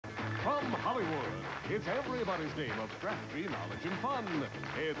From Hollywood, it's everybody's game of strategy, knowledge, and fun.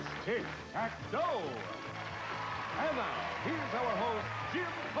 It's Tic-Tac-Dough. And now, here's our host, Jim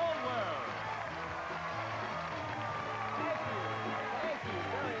Caldwell. Thank you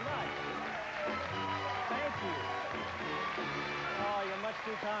very much. Thank you. Oh, you're much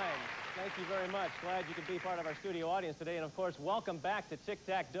too kind. Thank you very much. Glad you could be part of our studio audience today. And, of course, welcome back to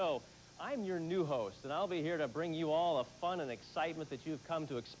Tic-Tac-Dough. I'm your new host, and I'll be here to bring you all the fun and excitement that you've come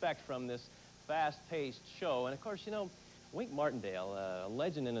to expect from this fast-paced show. And, of course, you know, Wink Martindale, a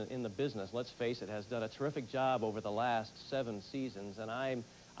legend in the business, let's face it, has done a terrific job over the last 7 seasons, and I'm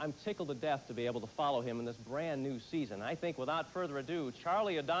tickled to death to be able to follow him in this brand new season. I think, without further ado,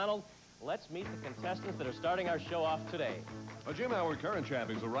 Charlie O'Donnell, let's meet the contestants that are starting our show off today. Jim, our current champ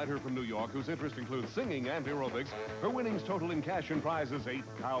is a writer from New York whose interests include singing and aerobics. Her winnings total in cash and prizes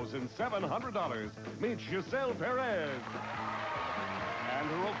 $8,700. Meet Giselle Perez. And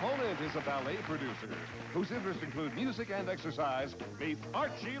her opponent is a ballet producer whose interests include music and exercise. Meet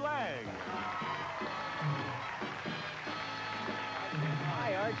Archie Lang.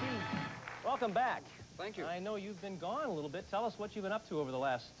 Hi, Archie. Welcome back. Thank you. I know you've been gone a little bit. Tell us what you've been up to over the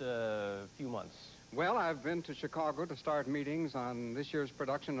last few months. Well, I've been to Chicago to start meetings on this year's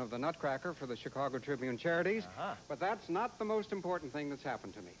production of The Nutcracker for the Chicago Tribune Charities. But that's not the most important thing that's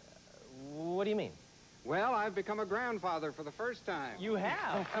happened to me. What do you mean? Well, I've become a grandfather for the first time. You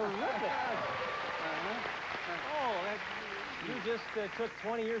have? Terrific. Oh, you just took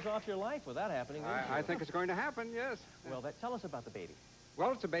 20 years off your life with that happening, didn't you? I think it's going to happen, yes. Well, tell us about the baby.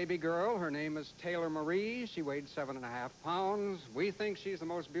 Well, it's a baby girl. Her name is Taylor Marie. She weighed 7.5 pounds. We think she's the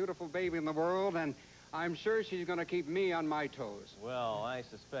most beautiful baby in the world, and I'm sure she's going to keep me on my toes. Well, I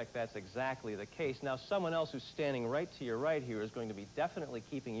suspect that's exactly the case. Now, someone else who's standing right to your right here is going to be definitely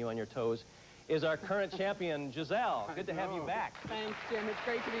keeping you on your toes is our current champion, Giselle. Good to have you back. Thanks, Jim. It's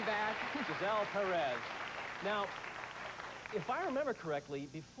great to be back. Giselle Perez. Now, if I remember correctly,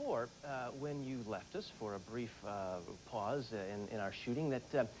 before, when you left us for a brief pause in our shooting,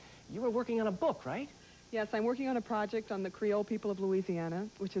 that you were working on a book, right? Yes, I'm working on a project on the Creole people of Louisiana,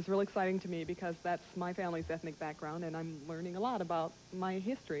 which is real exciting to me because that's my family's ethnic background, and I'm learning a lot about my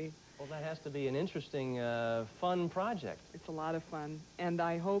history. Well, that has to be an interesting, fun project. It's a lot of fun, and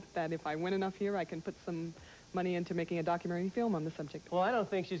I hope that if I win enough here, I can put some money into making a documentary film on the subject. Well, I don't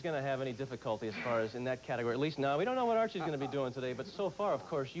think she's going to have any difficulty as far as in that category. At least now, we don't know what Archie's going to be doing today, but so far, of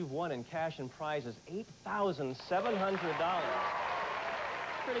course, you've won in cash and prizes $8,700.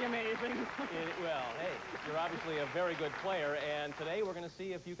 Pretty amazing. Well, hey, you're obviously a very good player, and today we're going to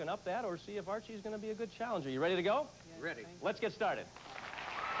see if you can up that or see if Archie's going to be a good challenger. You ready to go? Yes, Ready. Let's get started.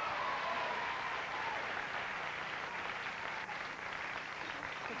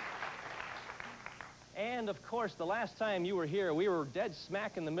 And, of course, the last time you were here, we were dead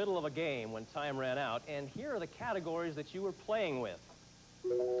smack in the middle of a game when time ran out, and here are the categories that you were playing with.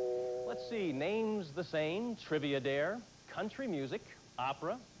 Let's see, names the same, Trivia Dare, country music,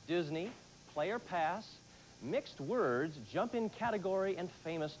 opera, Disney, player pass, mixed words, jump in category, and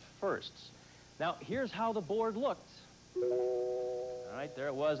famous firsts. Now, here's how the board looked. All right, there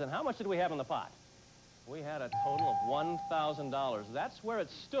it was. And how much did we have in the pot? We had a total of $1,000. That's where it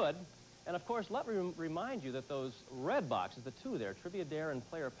stood. And, of course, let me remind you that those red boxes, the two there, Trivia Dare and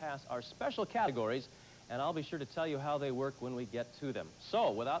Player Pass, are special categories, and I'll be sure to tell you how they work when we get to them.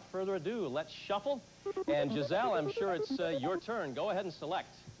 So, without further ado, let's shuffle. And, Giselle, I'm sure it's your turn. Go ahead and select.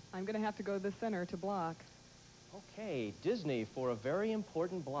 I'm going to have to go to the center to block. Okay, Disney for a very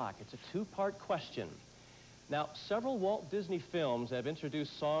important block. It's a two-part question. Now, several Walt Disney films have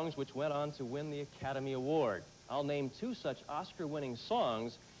introduced songs which went on to win the Academy Award. I'll name 2 such Oscar-winning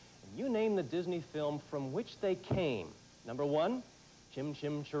songs. You name the Disney film from which they came. Number 1, Chim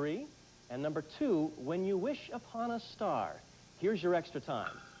Chim Cheree, and number 2, When You Wish Upon a Star. Here's your extra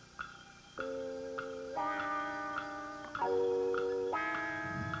time.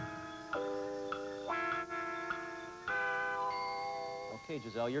 Okay,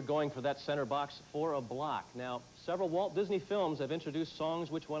 Giselle, you're going for that center box for a block. Now, several Walt Disney films have introduced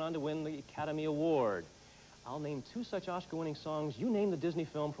songs which went on to win the Academy Award. I'll name 2 such Oscar-winning songs. You name the Disney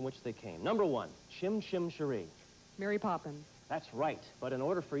film from which they came. Number 1, Chim Chim Cheree. Mary Poppins. That's right. But in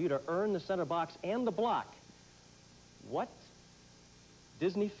order for you to earn the center box and the block, what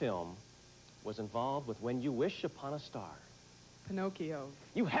Disney film was involved with When You Wish Upon a Star? Pinocchio.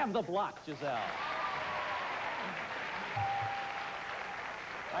 You have the block, Giselle.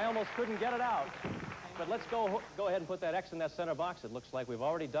 I almost couldn't get it out. But let's go ahead and put that X in that center box. It looks like we've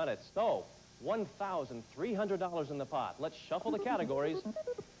already done it. So, $1,300 in the pot. Let's shuffle the categories.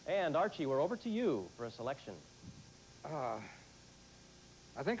 And, Archie, we're over to you for a selection.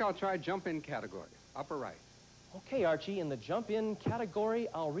 I think I'll try jump-in category, upper right. Okay, Archie, in the jump-in category,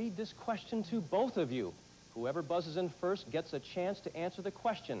 I'll read this question to both of you. Whoever buzzes in first gets a chance to answer the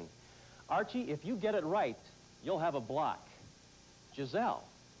question. Archie, if you get it right, you'll have a block. Giselle,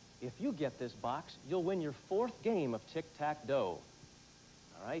 if you get this box, you'll win your 4th game of tic-tac-toe.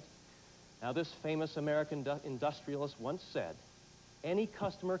 All right? Now, this famous American industrialist once said, any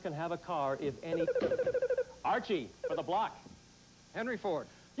customer can have a car if any... Archie, for the block. Henry Ford.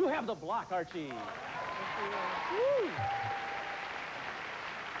 You have the block, Archie. Woo.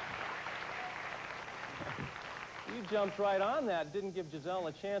 You jumped right on that. Didn't give Giselle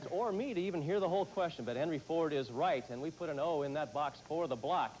a chance or me to even hear the whole question, but Henry Ford is right, and we put an O in that box for the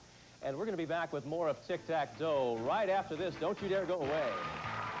block. And we're going to be back with more of Tic-Tac-Toe right after this. Don't you dare go away.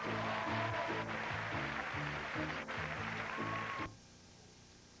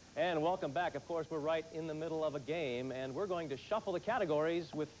 And welcome back. Of course, we're right in the middle of a game, and we're going to shuffle the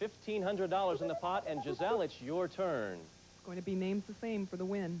categories with $1,500 in the pot. And Giselle, it's your turn. It's going to be names the same for the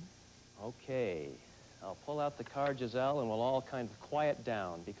win. Okay. I'll pull out the card, Giselle, and we'll all kind of quiet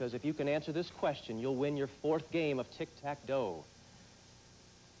down, because if you can answer this question, you'll win your 4th game of tic-tac-toe.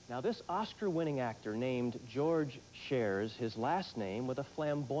 Now, this Oscar-winning actor named George shares his last name with a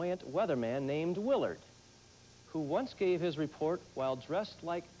flamboyant weatherman named Willard, who once gave his report while dressed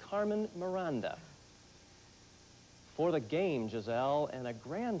like Carmen Miranda. For the game, Giselle, and a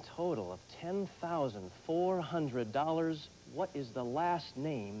grand total of $10,400, what is the last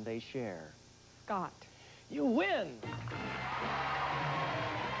name they share? Scott. You win!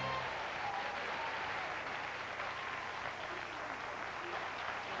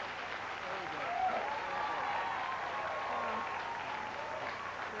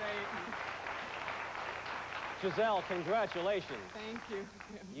 Giselle, congratulations. Thank you.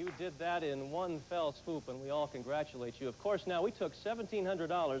 You did that in one fell swoop, and we all congratulate you. Of course, now, we took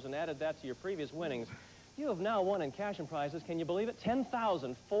 $1,700 and added that to your previous winnings. You have now won in cash and prizes, can you believe it?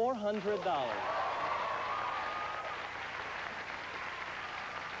 $10,400.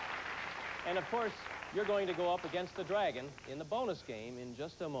 And, of course, you're going to go up against the Dragon in the bonus game in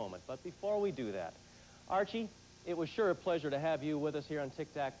just a moment. But before we do that, Archie, it was sure a pleasure to have you with us here on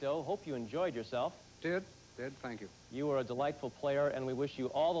Tic-Tac-Toe. Hope you enjoyed yourself. Did, thank you. You were a delightful player, and we wish you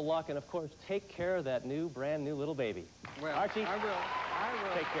all the luck. And, of course, take care of that brand new little baby. Well, Archie, I will.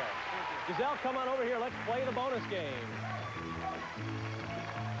 Take care. Giselle, come on over here. Let's play the bonus game.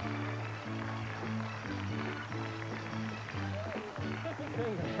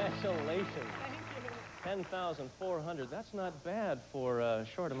 Congratulations. Thank you. $10,400. That's not bad for a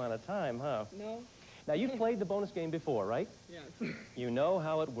short amount of time, huh? No? Now, you've played the bonus game before, right? Yes. You know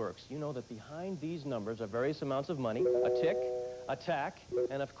how it works. You know that behind these numbers are various amounts of money, a tick, a tack,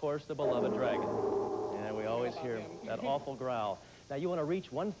 and, of course, the beloved Dragon. And we always hear that awful growl. Now, you want to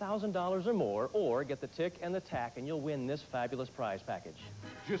reach $1,000 or more, or get the tick and the tack, and you'll win this fabulous prize package.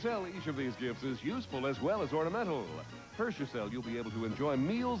 Giselle, each of these gifts is useful as well as ornamental. First, Giselle, you'll be able to enjoy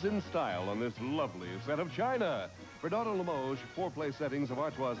meals in style on this lovely set of china. Bernardo Limoges, 4-place settings of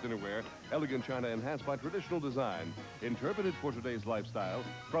Artois dinnerware, elegant china enhanced by traditional design, interpreted for today's lifestyle,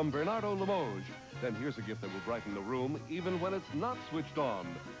 from Bernardo Limoges. Then here's a gift that will brighten the room even when it's not switched on.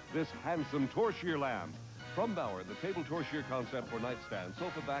 This handsome Torshire lamp. From Bauer, the table Torshire concept for nightstand,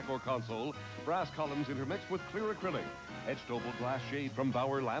 sofa back, or console. Brass columns intermixed with clear acrylic. Etched oval glass shade from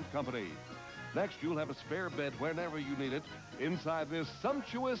Bauer Lamp Company. Next, you'll have a spare bed whenever you need it inside this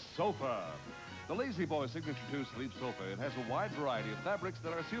sumptuous sofa. The Lazy Boy Signature 2 Sleep Sofa. It has a wide variety of fabrics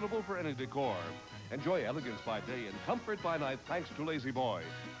that are suitable for any decor. Enjoy elegance by day and comfort by night thanks to Lazy Boy.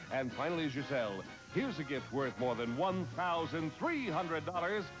 And finally, Giselle, here's a gift worth more than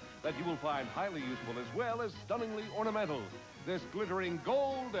 $1,300 that you will find highly useful as well as stunningly ornamental. This glittering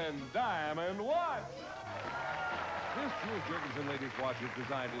gold and diamond watch. This Jules Jurgensen ladies watch is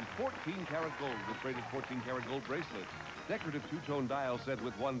designed in 14-karat gold with braided 14-karat gold bracelet. Decorative two-tone dial set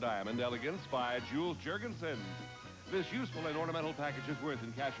with one diamond elegance by Jules Jurgensen. This useful and ornamental package is worth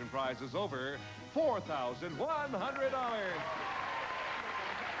in cash and prizes over $4,100.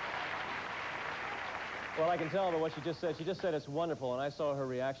 Well, I can tell by what she just said. She just said it's wonderful, and I saw her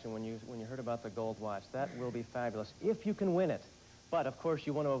reaction when you heard about the gold watch. That will be fabulous, if you can win it. But, of course,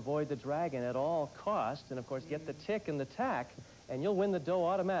 you want to avoid the Dragon at all costs, and, of course, get the tick and the tack, and you'll win the dough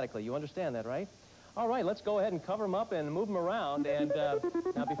automatically. You understand that, right? All right, let's go ahead and cover them up and move them around. And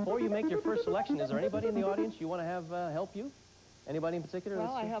now, before you make your first selection, is there anybody in the audience you want to have help you? Anybody in particular?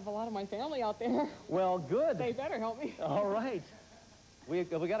 Well, I have a lot of my family out there. Well, good. They better help me. All right. We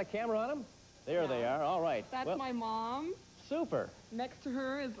got a camera on them? There they are. All right. That's my mom. Super. Next to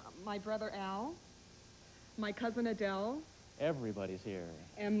her is my brother Al, my cousin Adele, Everybody's here.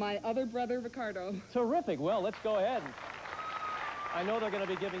 And my other brother, Ricardo. Terrific. Well, let's go ahead. I know they're going to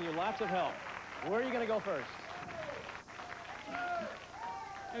be giving you lots of help. Where are you going to go first?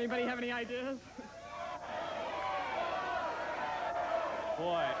 Anybody have any ideas?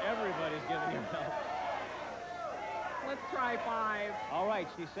 Boy, everybody's giving you help. Let's try 5. All right,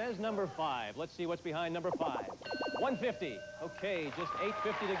 she says number 5. Let's see what's behind number 5. 150. Okay, just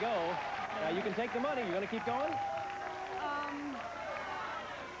 850 to go. Now you can take the money. You going to keep going?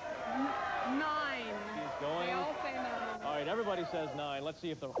 9. She's going. They all say 9. All right, everybody says 9. Let's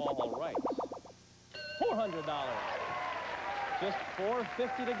see if they're all right. $400. Just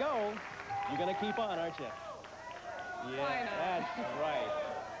 $450 to go. You're going to keep on, aren't you? Yeah, Why not? that's right.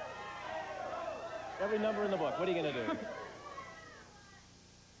 Every number in the book. What are you going to do?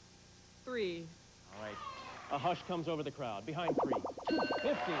 3. All right. A hush comes over the crowd. Behind 3.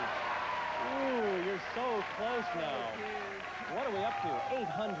 250. Ooh, you're so close now. What are we up to?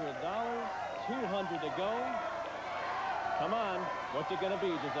 $800. 200 to go. Come on. What's it going to be,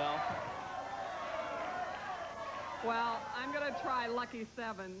 Giselle? Well, I'm going to try lucky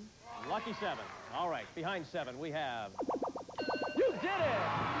 7. Lucky 7. All right. Behind 7, we have... You did it!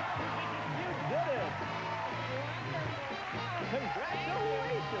 You did it!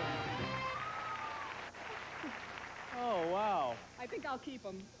 Congratulations! Oh, wow. I think I'll keep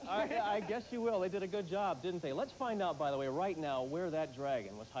them. I guess you will. They did a good job, didn't they? Let's find out, by the way, right now, where that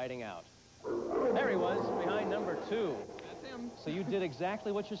dragon was hiding out. There he was, behind number 2. That's him. So you did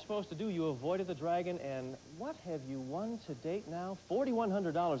exactly what you're supposed to do. You avoided the dragon, and what have you won to date now?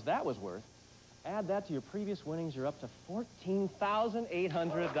 $4,100, that was worth. Add that to your previous winnings, you're up to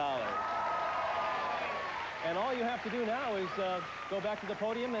 $14,800. And all you have to do now is go back to the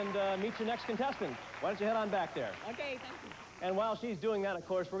podium and meet your next contestant. Why don't you head on back there? Okay, thank you. And while she's doing that, of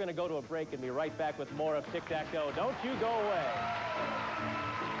course, we're going to go to a break and be right back with more of Tic-Tac-Toe. Don't you go away.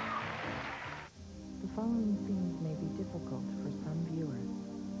 The following scenes may be difficult for some viewers.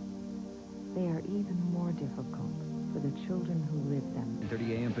 They are even more difficult for the children who live them.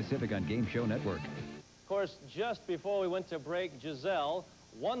 30 a.m. Pacific on Game Show Network. Of course, just before we went to break, Giselle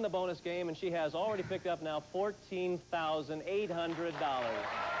won the bonus game, and she has already picked up now $14,800.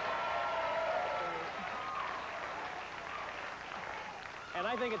 And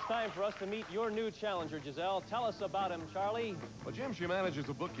I think it's time for us to meet your new challenger, Giselle. Tell us about him, Charlie. Well, Jim, she manages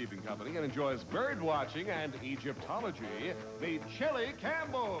a bookkeeping company and enjoys bird watching and Egyptology. Meet Shelley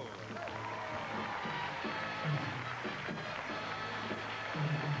Campbell.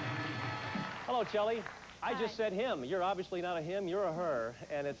 Hello, Shelley. I just said him. You're obviously not a him, you're a her,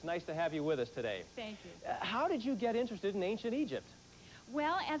 and it's nice to have you with us today. Thank you. How did you get interested in ancient Egypt?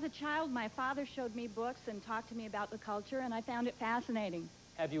 Well, as a child, my father showed me books and talked to me about the culture, and I found it fascinating.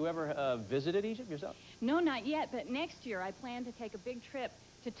 Have you ever visited Egypt yourself? No, not yet, but next year I plan to take a big trip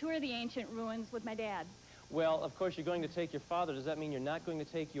to tour the ancient ruins with my dad. Well, of course, you're going to take your father. Does that mean you're not going to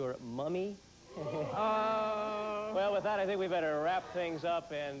take your mummy? Well, with that, I think we better wrap things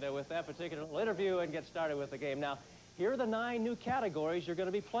up and with that particular interview and get started with the game. Now, here are the 9 new categories you're going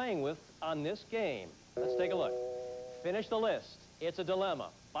to be playing with on this game. Let's take a look. Finish the list. It's a dilemma.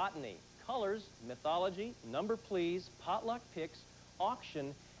 Botany, colors, mythology, number please, potluck picks,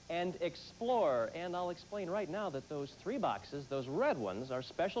 auction, and explore. And I'll explain right now that those 3 boxes, those red ones, are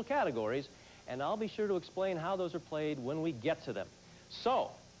special categories, and I'll be sure to explain how those are played when we get to them.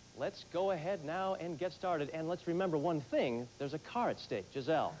 So, let's go ahead now and get started. And let's remember one thing. There's a car at stake.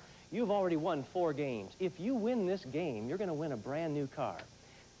 Giselle, you've already won 4 games. If you win this game, you're going to win a brand new car.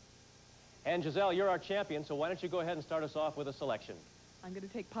 And Giselle, you're our champion, so why don't you go ahead and start us off with a selection? I'm going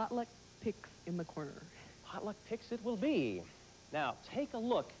to take potluck picks in the corner. Potluck picks it will be. Now, take a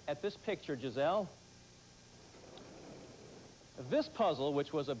look at this picture, Giselle. This puzzle,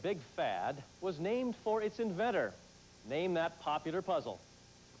 which was a big fad, was named for its inventor. Name that popular puzzle.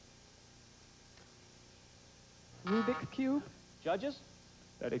 Rubik's Cube. Judges?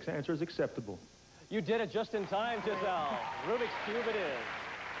 That answer is acceptable. You did it just in time, Giselle. Rubik's Cube it is.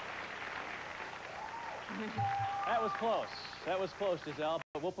 That was close. That was close, Giselle.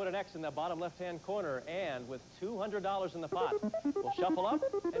 But we'll put an X in the bottom left-hand corner, and with $200 in the pot, we'll shuffle up.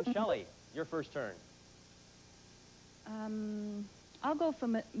 And Shelley, your first turn. I'll go for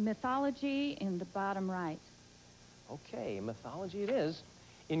mythology in the bottom right. Okay, mythology it is.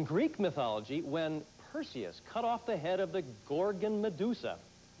 In Greek mythology, when Perseus cut off the head of the Gorgon Medusa,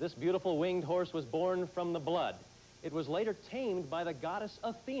 this beautiful winged horse was born from the blood. It was later tamed by the goddess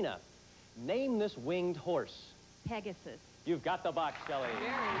Athena. Name this winged horse. Pegasus. You've got the box, Shelley. Very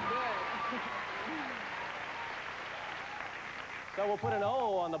good. So we'll put an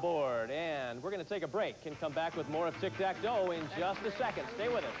O on the board, and we're going to take a break and come back with more of Tic-Tac-Dough in just a second. Stay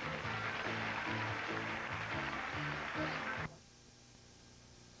with us.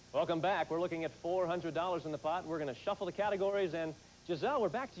 Welcome back. We're looking at $400 in the pot. We're going to shuffle the categories, and Giselle, we're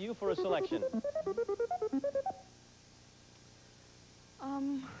back to you for a selection. Where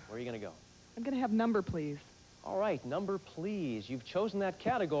are you going to go? I'm going to have number, please. All right, number, please. You've chosen that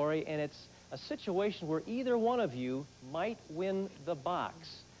category, and it's a situation where either one of you might win the box.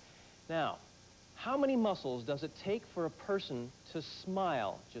 Now, how many muscles does it take for a person to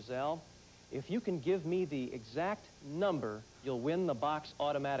smile, Giselle? If you can give me the exact number, you'll win the box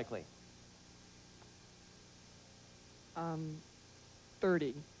automatically.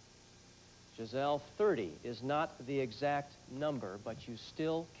 30. Giselle, 30 is not the exact number, but you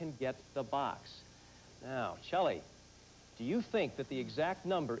still can get the box. Now, Shelley, do you think that the exact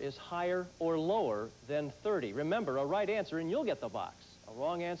number is higher or lower than 30? Remember, a right answer and you'll get the box. A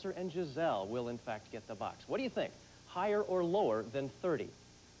wrong answer and Giselle will, in fact, get the box. What do you think? Higher or lower than 30?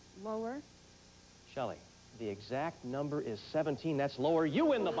 Lower. Shelley, the exact number is 17. That's lower. You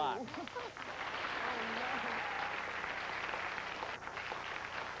win the box.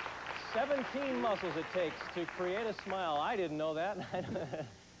 17 muscles it takes to create a smile. I didn't know that.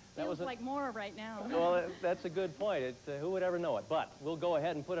 That Feels like more right now. Well, that's a good point. Who would ever know it? But we'll go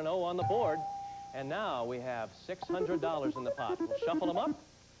ahead and put an O on the board. And now we have $600 in the pot. We'll shuffle them up.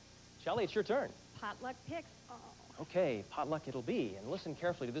 Shelley, it's your turn. Potluck picks. Oh. Okay, potluck it'll be. And listen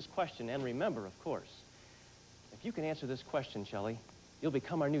carefully to this question. And remember, of course, if you can answer this question, Shelley, you'll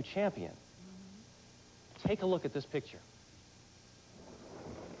become our new champion. Take a look at this picture.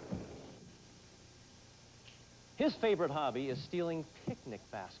 His favorite hobby is stealing picnic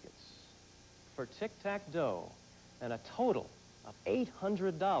baskets. For Tic-Tac-Dough and a total of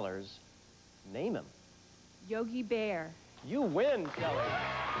 $800, name him. Yogi Bear. You win, Shelley.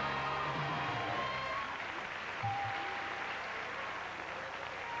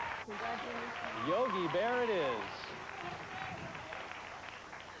 Yogi Bear it is.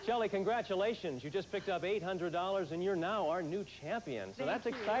 Shelley, congratulations. You just picked up $800 and you're now our new champion. So that's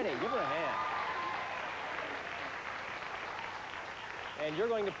exciting. Give her a hand. And you're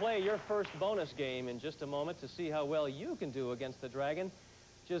going to play your first bonus game in just a moment to see how well you can do against the dragon.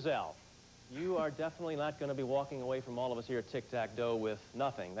 Giselle, you are definitely not going to be walking away from all of us here at Tic-Tac-Dough with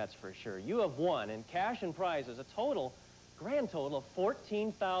nothing, that's for sure. You have won in cash and prizes a total, grand total of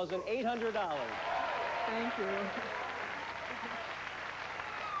 $14,800. Thank you.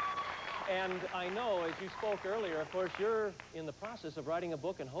 And I know, as you spoke earlier, of course, you're in the process of writing a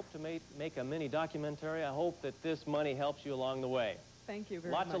book and hope to make a mini documentary. I hope that this money helps you along the way. Thank you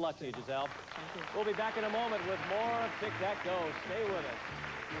very much. Lots of luck to you, Giselle. Thank you. We'll be back in a moment with more of Tic-Tac-Dough. Stay with us.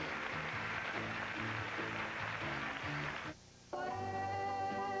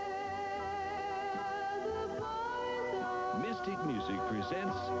 Mystic Music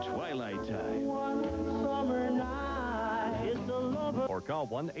presents Twilight Time. Or call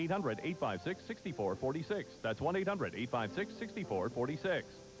 1-800-856-6446. That's 1-800-856-6446.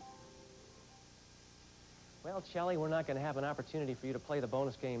 Well, Shelley, we're not going to have an opportunity for you to play the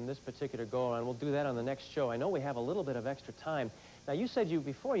bonus game this particular go-around. We'll do that on the next show. I know we have a little bit of extra time. Now, you said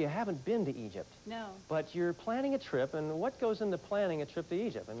before you haven't been to Egypt. No. But you're planning a trip, and what goes into planning a trip to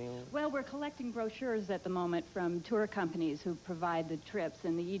Egypt? I mean... Well, we're collecting brochures at the moment from tour companies who provide the trips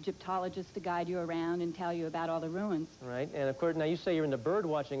and the Egyptologists to guide you around and tell you about all the ruins. Right, and of course, now you say you're into bird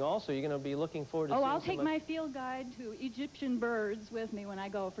watching also. You're going to be looking forward to seeing I'll take my field guide to Egyptian birds with me when I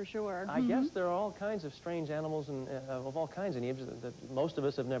go, for sure. I guess there are all kinds of strange animals and of all kinds in Egypt that most of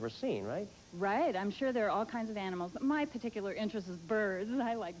us have never seen, right? Right, I'm sure there are all kinds of animals. My particular interest is birds.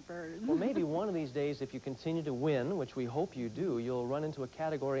 I like birds. Well, maybe one of these days, if you continue to win, which we hope you do, you'll run into a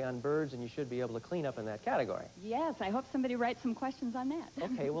category on birds, and you should be able to clean up in that category. Yes, I hope somebody writes some questions on that.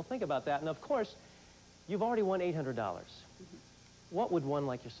 Okay, well, think about that. And, of course, you've already won $800. What would one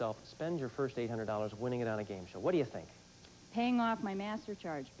like yourself spend your first $800 winning it on a game show? What do you think? Paying off my master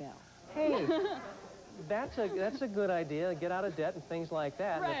charge bill. Hey, that's a good idea. Get out of debt and things like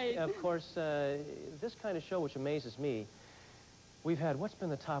that. Right. And of course, this kind of show, which amazes me, we've had, what's been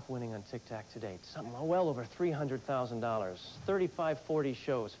the top winning on Tic-Tac to date? Something well over $300,000. 35, 40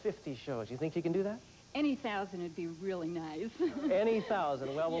 shows, 50 shows. You think you can do that? Any 1,000 would be really nice. Any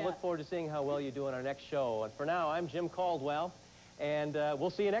 1,000. Well, we'll look forward to seeing how well you do in our next show. And for now, I'm Jim Caldwell, and we'll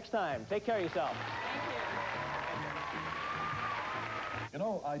see you next time. Take care of yourself. Thank you. You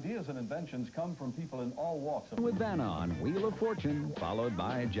know, ideas and inventions come from people in all walks of life. With Vanna on Wheel of Fortune, followed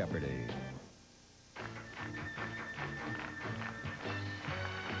by Jeopardy.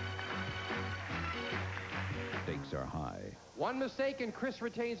 Take stakes are high, One mistake and Chris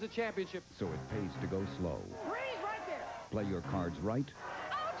retains the championship. so it pays to go slow. Freeze right there. Play your cards right,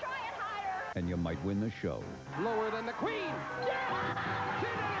 I'll try it higher. and you might win the show. Lower than the queen.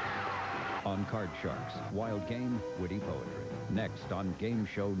 On Card Sharks, wild game, witty poetry. Next on Game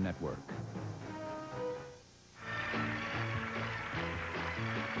Show Network.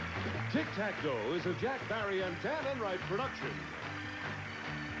 Tic-Tac-Dough is a Jack Barry and Dan Enright production.